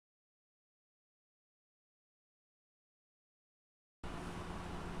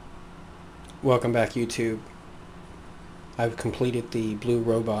Welcome back, YouTube. I've completed the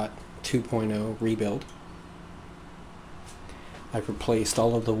BLUErBOT 2.0 rebuild. I've replaced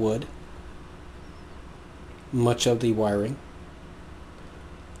all of the wood, much of the wiring,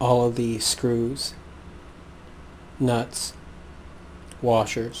 all of the screws, nuts,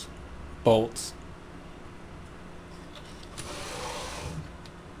 washers, bolts,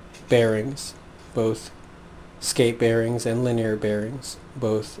 bearings, both skate bearings and linear bearings,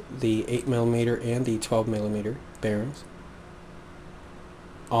 both the 8mm and the 12mm bearings.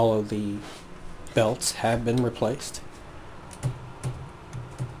 All of the belts have been replaced.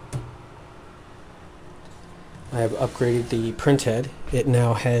 I have upgraded the print head. It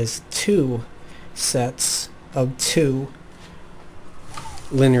now has 2 sets of 2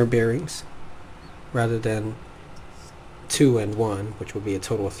 linear bearings rather than 2 and 1, which will be a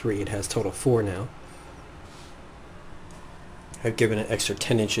total of 3. It has total 4 now. I've given it extra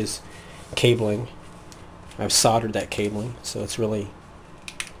 10 inches cabling. I've soldered that cabling, so it's really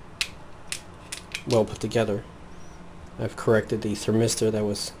well put together. I've corrected the thermistor that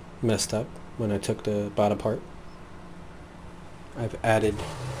was messed up when I took the bot apart. I've added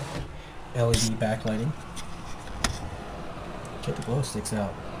LED backlighting. Get the glow sticks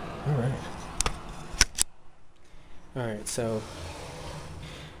out. Alright, so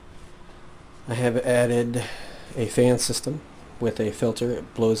I have added a fan system with a filter.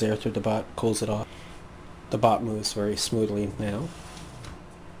 It blows air through the bot, cools it off. The bot moves very smoothly now.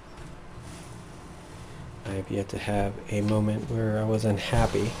 I have yet to have a moment where I was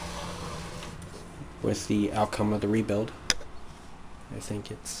unhappy with the outcome of the rebuild. I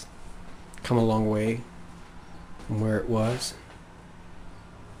think it's come a long way from where it was.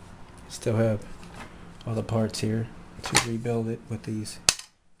 Still have all the parts here to rebuild it with these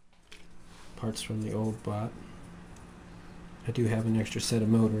parts from the old bot. I do have an extra set of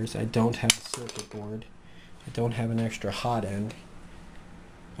motors. I don't have a circuit board. I don't have an extra hot end.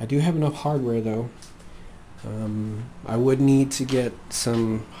 I do have enough hardware though. I would need to get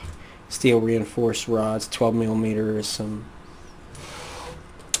some steel reinforced rods, 12mm, some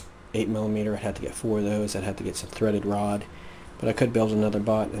 8mm. I'd have to get 4 of those. I'd have to get some threaded rod, but I could build another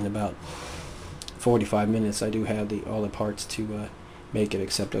bot in about 45 minutes. I do have all the parts to make it,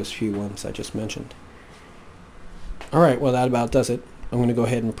 except those few ones I just mentioned. Alright, well that about does it. I'm going to go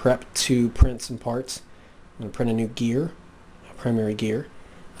ahead and prep to print some parts. I'm going to print a new gear, a primary gear.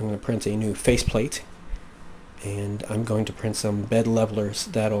 I'm going to print a new faceplate, and I'm going to print some bed levelers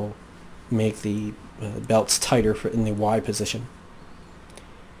that'll make the belts tighter in the Y position.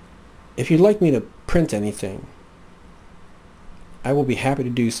 If you'd like me to print anything, I will be happy to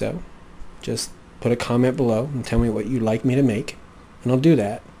do so. Just put a comment below and tell me what you'd like me to make, and I'll do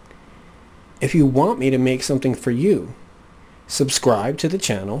that. If you want me to make something for you, subscribe to the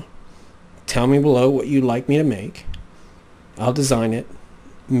channel, tell me below what you'd like me to make. I'll design it,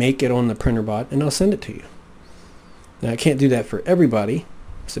 make it on the printer bot, and I'll send it to you. Now I can't do that for everybody,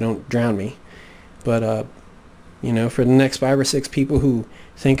 so don't drown me, but you know, for the next 5 or 6 people who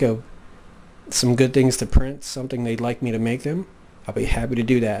think of some good things to print, something they'd like me to make them, I'll be happy to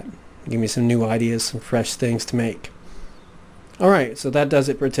do that. Give me some new ideas, some fresh things to make. Alright, so that does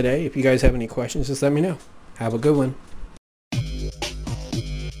it for today. If you guys have any questions, just let me know. Have a good one.